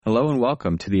Hello and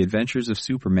welcome to the Adventures of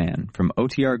Superman from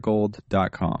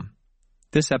OTRGold.com.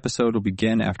 This episode will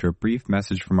begin after a brief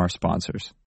message from our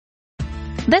sponsors.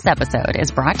 This episode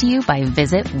is brought to you by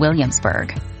Visit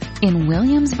Williamsburg. In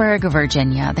Williamsburg,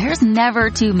 Virginia, there's never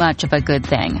too much of a good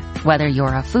thing. Whether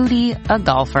you're a foodie, a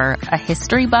golfer, a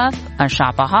history buff, a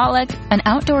shopaholic, an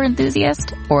outdoor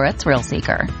enthusiast, or a thrill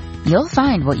seeker, you'll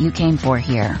find what you came for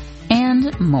here,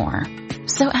 and more.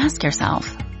 So ask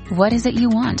yourself, what is it you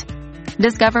want?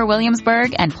 Discover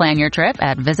Williamsburg and plan your trip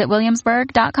at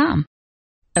visitwilliamsburg.com.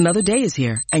 Another day is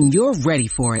here, and you're ready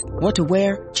for it. What to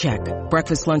wear? Check.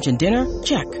 Breakfast, lunch, and dinner?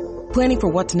 Check. Planning for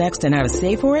what's next and how to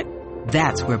save for it?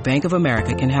 That's where Bank of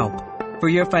America can help. For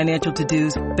your financial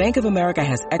to-dos, Bank of America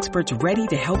has experts ready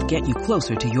to help get you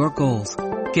closer to your goals.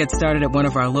 Get started at one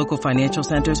of our local financial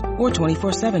centers or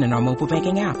 24/7 in our mobile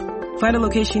banking app. Find a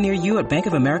location near you at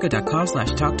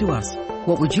bankofamerica.com/talktous.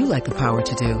 What would you like the power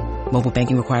to do? Mobile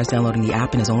banking requires downloading the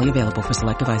app and is only available for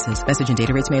select devices. Message and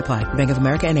data rates may apply. Bank of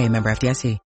America N.A., member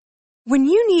FDIC. When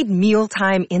you need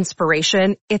mealtime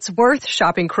inspiration, it's worth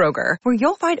shopping Kroger, where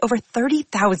you'll find over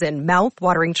 30,000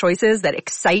 mouth-watering choices that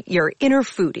excite your inner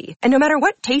foodie. And no matter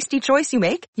what tasty choice you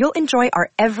make, you'll enjoy our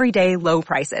everyday low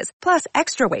prices, plus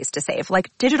extra ways to save,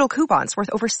 like digital coupons worth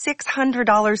over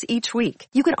 $600 each week.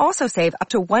 You can also save up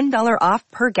to $1 off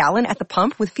per gallon at the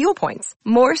pump with fuel points.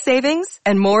 More savings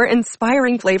and more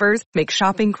inspiring flavors make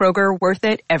shopping Kroger worth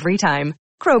it every time.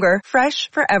 Kroger, fresh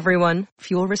for everyone.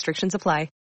 Fuel restrictions apply.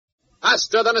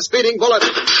 Faster than a speeding bullet.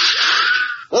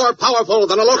 More powerful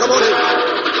than a locomotive.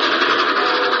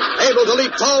 Able to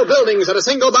leap tall buildings at a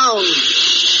single bound.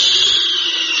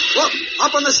 Look,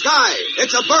 up in the sky.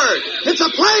 It's a bird. It's a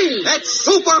plane. It's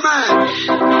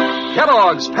Superman.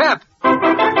 Kellogg's Pep.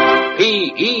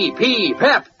 P-E-P,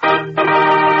 Pep.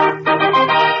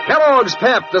 Kellogg's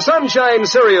Pep, the Sunshine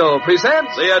Cereal,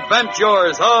 presents The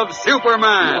Adventures of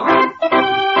Superman.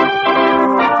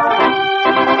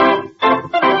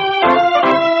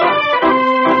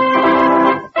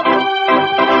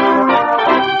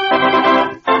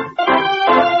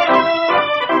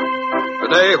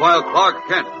 Today, while Clark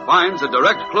Kent finds a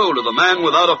direct clue to the man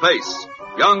without a face,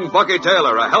 young Bucky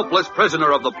Taylor, a helpless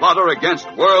prisoner of the plotter against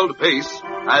world peace,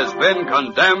 has been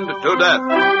condemned to death.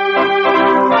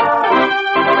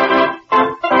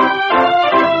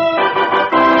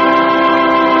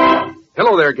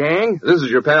 Hello there, gang. This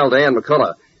is your pal Dan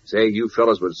McCullough. Say, you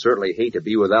fellas would certainly hate to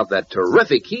be without that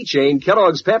terrific keychain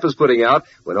Kellogg's Pep is putting out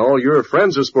when all your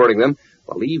friends are sporting them.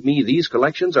 Believe me, these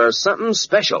collections are something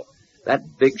special.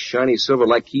 That big, shiny,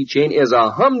 silver-like keychain is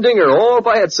a humdinger all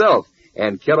by itself,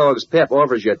 and Kellogg's Pep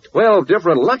offers you 12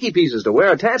 different lucky pieces to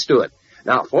wear attached to it.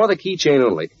 Now, for the keychain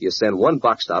only, you send one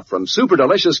box stop from super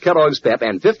delicious Kellogg's Pep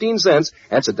and 15 cents,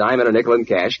 that's a dime and a nickel in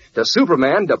cash, to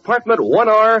Superman, Department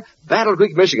 1R, Battle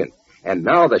Creek, Michigan. And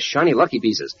now the shiny lucky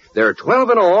pieces. There are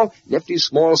 12 in all, nifty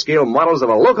small-scale models of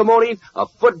a locomotive, a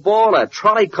football, a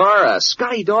trolley car, a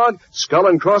Scotty dog, skull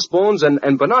and crossbones,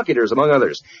 and binoculars, among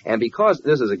others. And because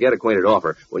this is a get-acquainted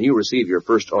offer, when you receive your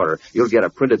first order, you'll get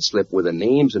a printed slip with the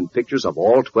names and pictures of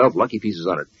all 12 lucky pieces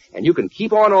on it. And you can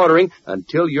keep on ordering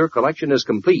until your collection is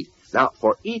complete. Now,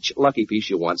 for each lucky piece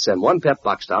you want, send one Pep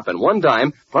box top and one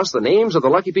dime, plus the names of the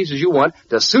lucky pieces you want,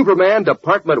 to Superman,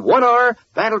 Department 1R,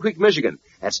 Battle Creek, Michigan.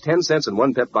 That's 10 cents and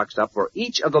one Pep box top for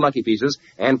each of the lucky pieces,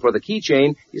 and for the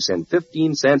keychain, you send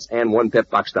 15 cents and one Pep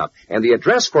box top. And the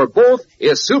address for both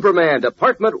is Superman,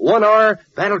 Department 1R,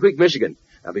 Battle Creek, Michigan.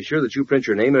 Now, be sure that you print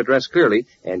your name and address clearly,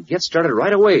 and get started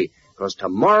right away, because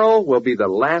tomorrow will be the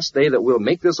last day that we'll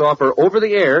make this offer over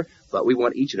the air, but we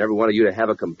want each and every one of you to have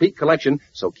a complete collection,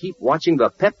 so keep watching the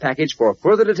Pep package for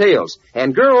further details.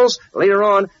 And girls, later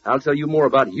on, I'll tell you more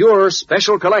about your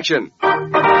special collection. And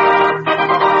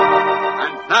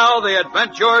now, The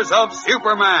Adventures of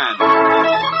Superman.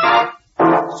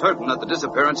 Certain that the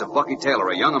disappearance of Bucky Taylor,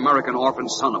 a young American orphan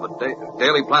son of a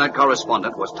Daily Planet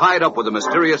correspondent, was tied up with a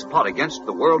mysterious plot against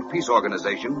the World Peace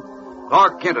Organization,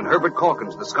 Clark Kent and Herbert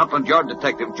Calkins, the Scotland Yard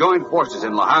detective, joined forces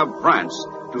in Le Havre, France,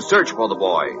 to search for the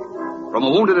boy. From a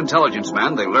wounded intelligence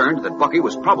man, they learned that Bucky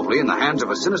was probably in the hands of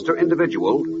a sinister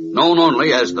individual known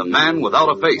only as the Man Without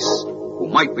a Face, who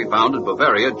might be found in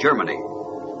Bavaria, Germany.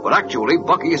 But actually,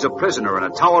 Bucky is a prisoner in a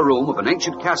tower room of an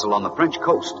ancient castle on the French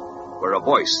coast, where a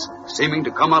voice, seeming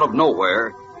to come out of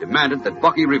nowhere, demanded that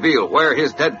Bucky reveal where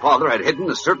his dead father had hidden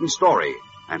a certain story,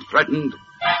 and threatened, "You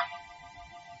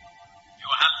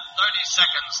have 30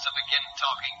 seconds to begin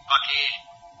talking, Bucky.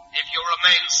 If you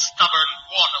remain stubborn,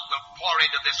 water will pour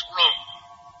into this room.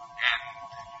 And,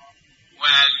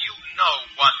 well, you know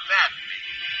what that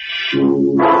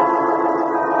means."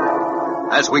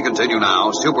 As we continue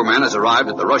now, Superman has arrived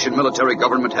at the Russian military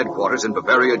government headquarters in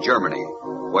Bavaria, Germany.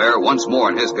 where, once more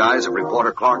in his guise of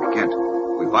reporter Clark Kent,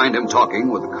 we find him talking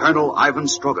with Colonel Ivan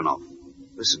Stroganoff.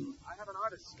 Listen. I have an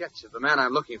artist's sketch of the man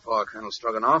I'm looking for, Colonel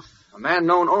Stroganoff. A man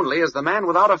known only as the man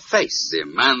without a face. The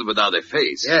man without a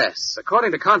face? Yes.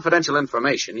 According to confidential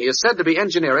information, he is said to be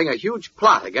engineering a huge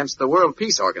plot against the World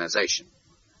Peace Organization.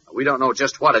 We don't know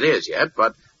just what it is yet,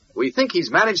 but we think he's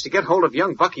managed to get hold of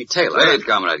young Bucky Taylor. Wait,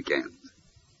 Comrade Kent.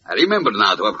 I remember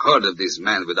now to have heard of this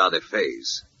man without a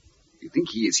face. You think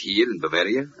he is here in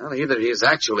Bavaria? Well, either he is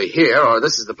actually here, or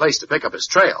this is the place to pick up his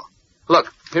trail.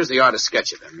 Look, here's the artist's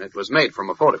sketch of him. It was made from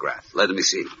a photograph. Let me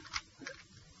see.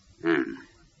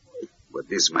 But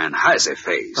this man has a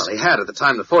face. Well, he had at the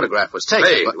time the photograph was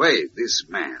taken. Wait, this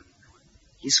man.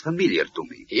 He's familiar to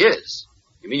me. He is?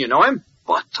 You mean you know him?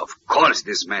 But of course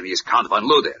this man is Count von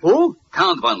Luder. Who?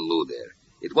 Count von Luder.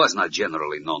 It was not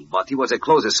generally known, but he was a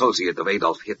close associate of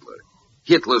Adolf Hitler.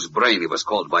 Hitler's brain, he was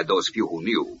called by those few who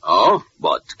knew. Oh?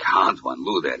 But Count von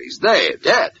Luder is dead.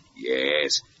 Dead?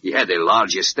 Yes. He had a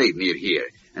large estate near here,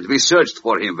 and we searched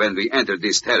for him when we entered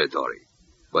this territory.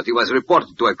 But he was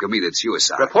reported to have committed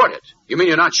suicide. Reported? You mean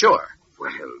you're not sure?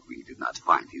 Well, we did not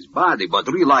find his body, but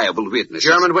reliable witnesses.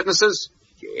 German witnesses?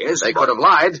 Yes, They could have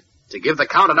lied to give the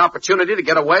Count an opportunity to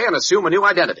get away and assume a new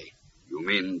identity. You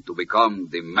mean to become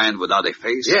the man without a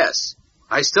face? Yes.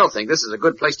 I still think this is a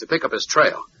good place to pick up his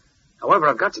trail. However,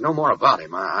 I've got to know more about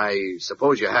him. I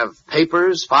suppose you have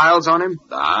papers, files on him?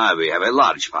 We have a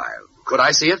large file. Could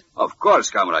I see it? Of course,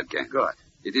 Comrade Kent. Good.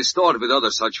 It is stored with other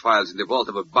such files in the vault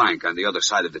of a bank on the other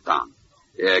side of the town.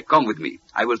 Come with me.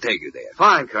 I will take you there.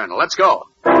 Fine, Colonel. Let's go.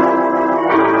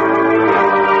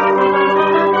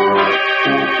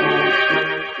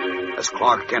 As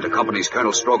Clark Kent accompanies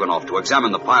Colonel Stroganoff to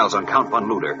examine the files on Count von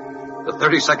Luder, the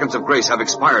 30 seconds of grace have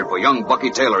expired for young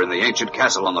Bucky Taylor in the ancient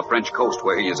castle on the French coast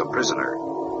where he is a prisoner.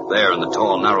 There in the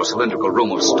tall, narrow, cylindrical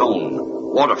room of stone,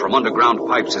 water from underground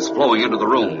pipes is flowing into the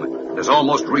room and has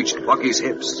almost reached Bucky's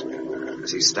hips.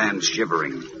 As he stands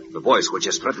shivering, the voice which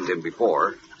has threatened him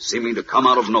before, seeming to come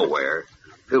out of nowhere,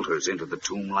 filters into the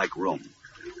tomb-like room.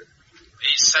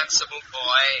 Be sensible,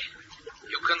 boy.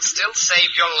 You can still save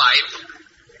your life.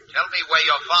 Tell me where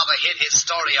your father hid his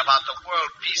story about the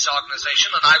World Peace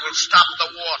Organization, and I will stop the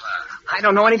water. I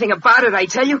don't know anything about it, I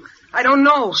tell you. I don't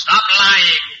know. Stop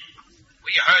lying.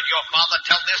 We heard your father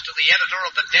tell this to the editor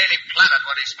of the Daily Planet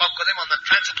when he spoke with him on the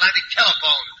transatlantic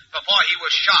telephone before he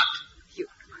was shot.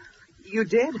 You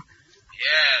did?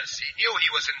 Yes, he knew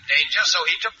he was in danger, so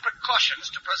he took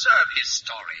precautions to preserve his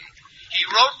story. He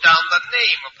wrote down the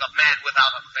name of the man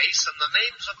without a face and the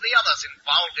names of the others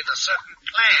involved in a certain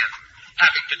plan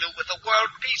having to do with the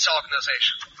World Peace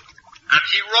Organization. And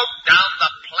he wrote down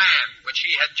the plan which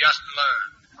he had just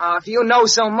learned. If you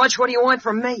know so much, what do you want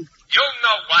from me? You'll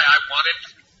know why I want it.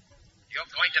 You're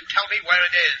going to tell me where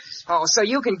it is. Oh, so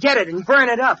you can get it and burn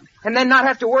it up, and then not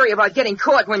have to worry about getting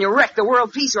caught when you wreck the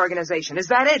World Peace Organization. Is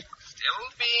that it? Still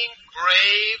being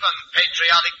brave and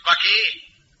patriotic, Bucky?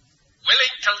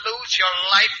 Willing to lose your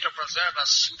life to preserve a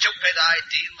stupid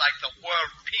ideal like the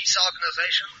World Peace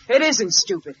Organization? It isn't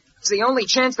stupid. It's the only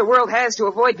chance the world has to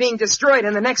avoid being destroyed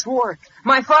in the next war.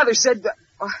 My father said that...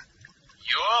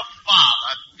 Your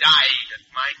father died at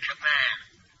my command.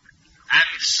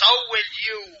 And so will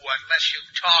you unless you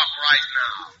talk right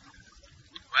now.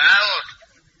 Well?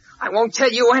 I won't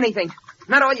tell you anything.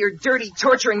 Not all your dirty,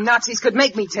 torturing Nazis could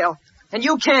make me tell. And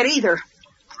you can't either.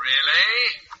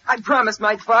 Really? I promised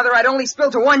my father I'd only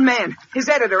spill to one man, his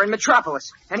editor in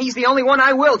Metropolis. And he's the only one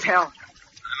I will tell.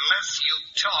 Unless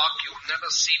you talk, you'll never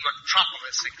see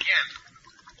Metropolis again.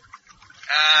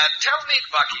 Tell me,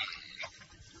 Bucky,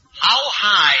 how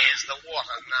high is the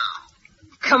water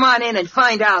now? Come on in and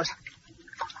find out.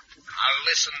 Now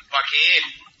listen, Bucky.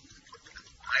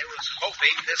 I was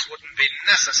hoping this wouldn't be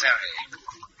necessary.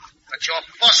 But you're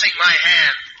forcing my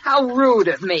hand. How rude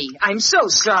of me. I'm so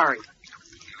sorry. You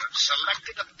have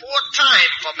selected a poor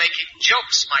time for making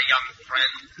jokes, my young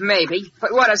friend. Maybe,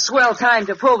 but what a swell time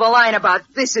to pull the line about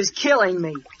this is killing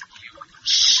me. You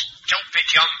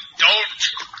stupid young dolt.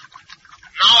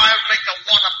 Now I'll make the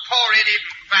water pour in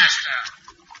even faster.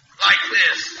 Like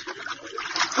this.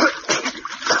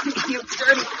 You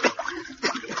dirty...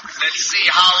 Let's see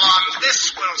how long this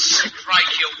will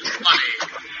strike you funny.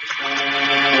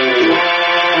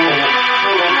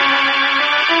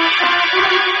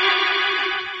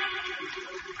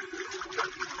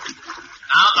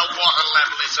 Now the water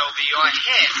level is over your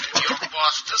head and you're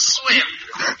forced to swim.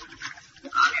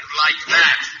 How do you like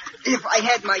that? If I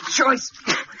had my choice,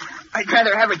 I'd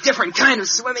rather have a different kind of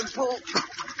swimming pool.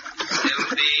 Still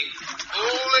being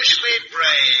foolishly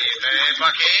brave, eh,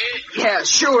 Bucky? Yeah,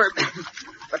 sure.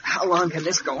 But how long can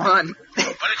this go on? What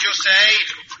did you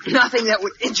say? Nothing that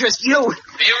would interest you.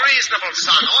 Be reasonable,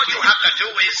 son. All you have to do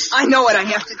is... I know what I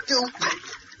have to do,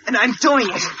 and I'm doing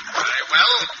it. Very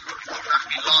well. It'll not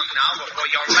be long now before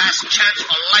your last chance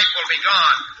for life will be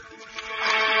gone.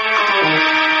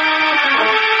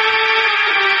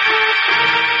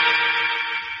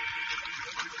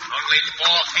 Only 4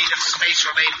 feet of space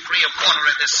remain free of water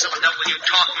in this cylinder. Will you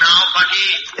talk now, Bucky?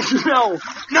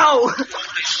 No.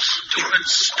 Foolish, stupid,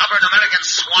 stubborn American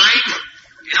swine.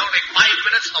 In only 5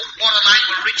 minutes, the water line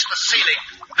will reach the ceiling.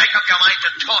 Make up your mind to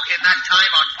talk in that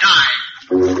time or die.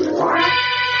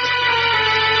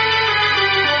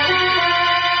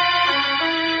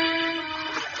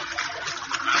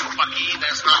 Bucky,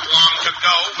 there's not long to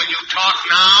go. Will you talk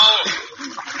now?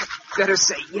 Better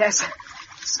say yes.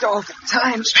 Stall for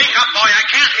time. Speak up, boy. I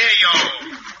can't hear you.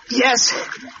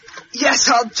 Yes,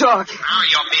 I'll talk. Now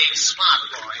you're being smart,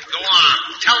 boy. Go on.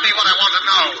 Tell me what I want to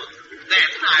know.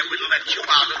 Then I will let you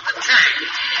out of the tank.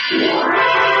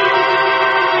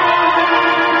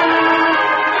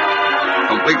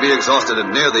 Completely exhausted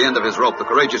and near the end of his rope, the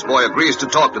courageous boy agrees to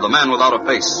talk to the man without a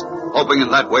face, hoping in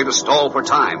that way to stall for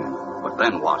time. But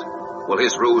then what? Will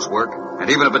his ruse work? And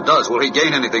even if it does, will he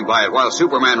gain anything by it while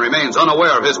Superman remains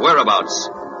unaware of his whereabouts?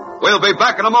 We'll be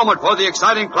back in a moment for the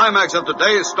exciting climax of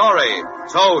today's story.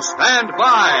 So stand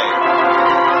by.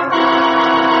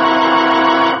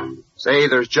 Say,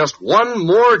 there's just one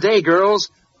more day,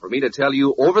 girls, for me to tell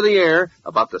you over the air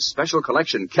about the special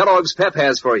collection Kellogg's Pep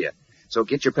has for you. So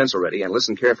get your pencil ready and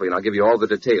listen carefully, and I'll give you all the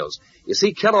details. You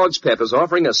see, Kellogg's Pep is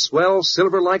offering a swell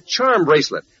silver-like charm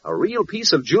bracelet, a real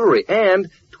piece of jewelry, and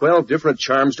 12 different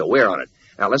charms to wear on it.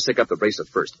 Now, let's take up the bracelet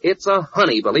first. It's a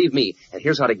honey, believe me, and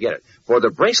here's how to get it. For the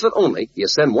bracelet only, you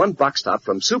send 1 box top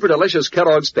from Super Delicious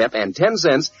Kellogg's Pep and 10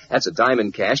 cents, that's a dime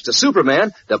in cash, to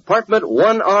Superman, Department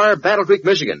 1R, Battle Creek,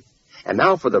 Michigan. And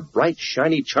now for the bright,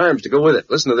 shiny charms to go with it.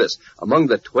 Listen to this. Among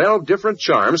the 12 different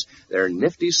charms, there are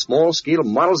nifty, small-scale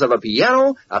models of a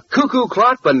piano, a cuckoo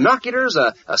clock, binoculars,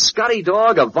 a Scotty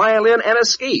dog, a violin, and a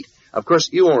skate. Of course,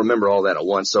 you won't remember all that at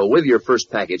once, so with your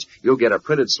first package, you'll get a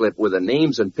printed slip with the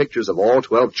names and pictures of all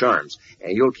 12 charms.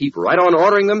 And you'll keep right on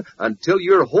ordering them until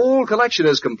your whole collection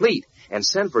is complete. And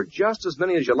send for just as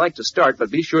many as you like to start,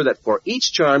 but be sure that for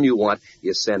each charm you want,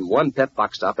 you send 1 Pep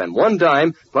box top and 1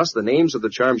 dime, plus the names of the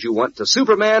charms you want, to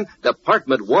Superman,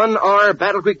 Department 1R,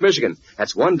 Battle Creek, Michigan.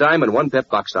 That's 1 dime and 1 Pep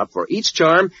box top for each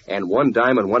charm, and 1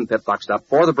 dime and 1 Pep box top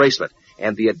for the bracelet.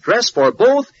 And the address for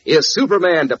both is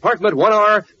Superman, Department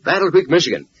 1R, Battle Creek,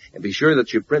 Michigan. And be sure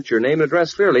that you print your name and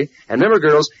address clearly. And remember,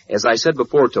 girls, as I said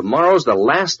before, tomorrow's the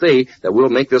last day that we'll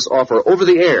make this offer over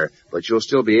the air. But you'll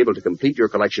still be able to complete your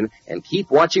collection, and keep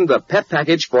watching the Pep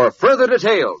package for further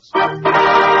details.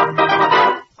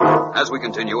 As we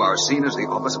continue, our scene is the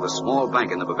office of a small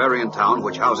bank in the Bavarian town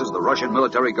which houses the Russian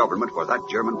military government for that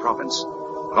German province.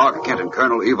 Clark Kent and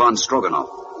Colonel Ivan Stroganoff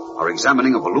are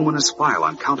examining a voluminous file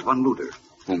on Count von Luder,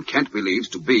 whom Kent believes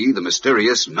to be the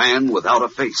mysterious man without a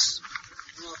face.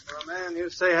 For a man you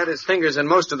say had his fingers in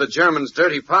most of the Germans'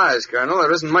 dirty pies, Colonel,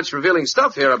 there isn't much revealing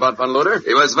stuff here about von Luder.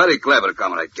 He was very clever,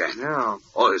 Comrade Kent. Yeah.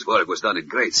 All his work was done in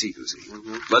great secrecy.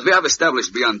 But we have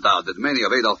established beyond doubt that many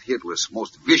of Adolf Hitler's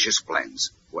most vicious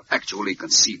plans were actually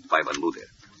conceived by von Luder.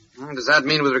 Does that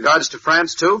mean with regards to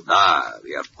France, too?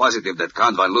 We are positive that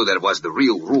Count von Luder was the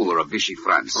real ruler of Vichy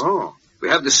France. Oh. We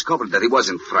have discovered that he was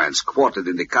in France, quartered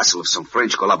in the castle of some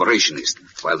French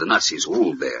collaborationists, while the Nazis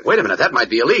ruled there. Wait a minute, that might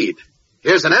be a lead.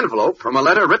 Here's an envelope from a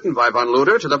letter written by von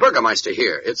Luder to the Burgermeister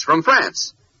here. It's from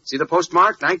France. See the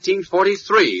postmark,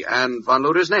 1943, and von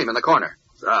Luder's name in the corner.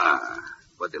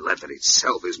 But the letter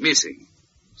itself is missing,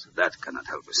 so that cannot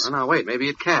help us. Oh, now, wait, maybe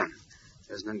it can.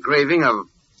 There's an engraving of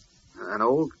an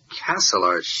old castle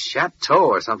or chateau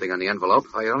or something on the envelope.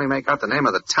 If I only make out the name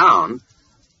of the town.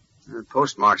 The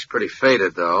postmark's pretty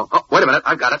faded, though. Oh, wait a minute,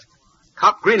 I've got it.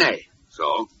 Cap Grinet.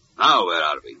 So, now where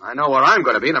are we? I know where I'm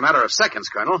going to be in a matter of seconds,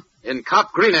 Colonel. In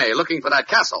Cap Grinet, looking for that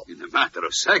castle. In a matter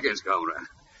of seconds, Comrade.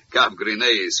 Cap Grinet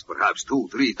is perhaps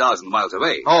 2,000-3,000 miles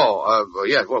away.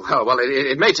 Yeah, well,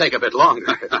 it may take a bit longer.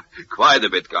 Quite a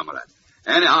bit, Comrade.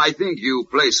 Anyhow, I think you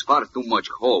place far too much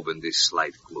hope in this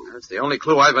slight clue. That's the only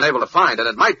clue I've been able to find, and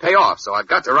it might pay off, so I've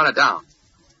got to run it down.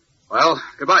 Well,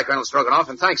 goodbye, Colonel Stroganoff,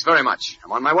 and thanks very much.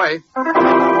 I'm on my way.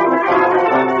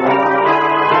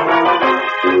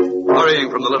 Hurrying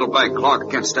from the little bank,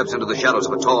 Clark Kent steps into the shadows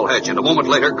of a tall hedge, and a moment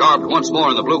later, garbed once more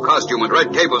in the blue costume and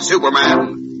red cape of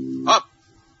Superman. Up,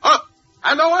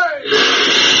 and away!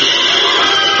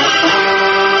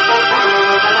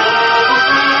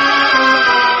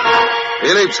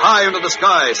 He leaps high into the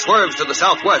sky, swerves to the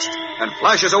southwest, and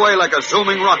flashes away like a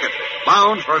zooming rocket,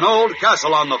 bound for an old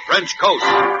castle on the French coast.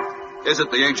 Is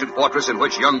it the ancient fortress in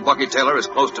which young Bucky Taylor is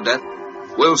close to death?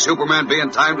 Will Superman be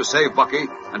in time to save Bucky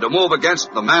and to move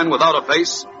against the man without a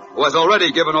face, who has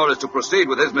already given orders to proceed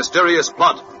with his mysterious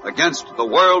plot against the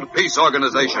World Peace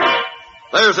Organization?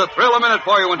 There's a thrill a minute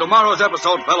for you in tomorrow's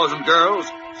episode, fellows and girls,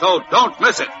 so don't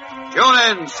miss it.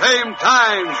 Tune in, same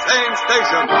time, same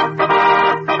station.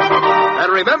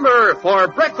 And remember, for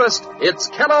breakfast, it's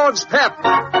Kellogg's Pep.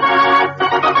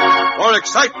 For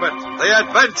excitement, the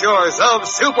adventures of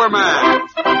Superman.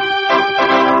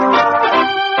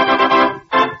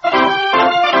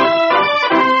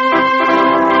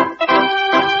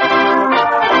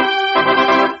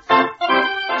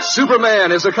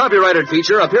 Superman is a copyrighted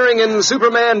feature appearing in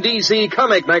Superman DC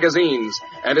comic magazines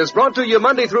and is brought to you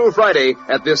Monday through Friday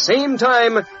at this same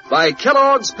time by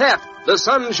Kellogg's Pep, the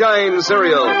Sunshine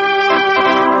Cereal.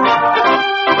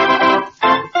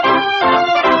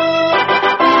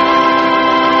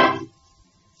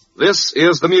 This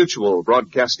is the Mutual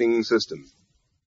Broadcasting System.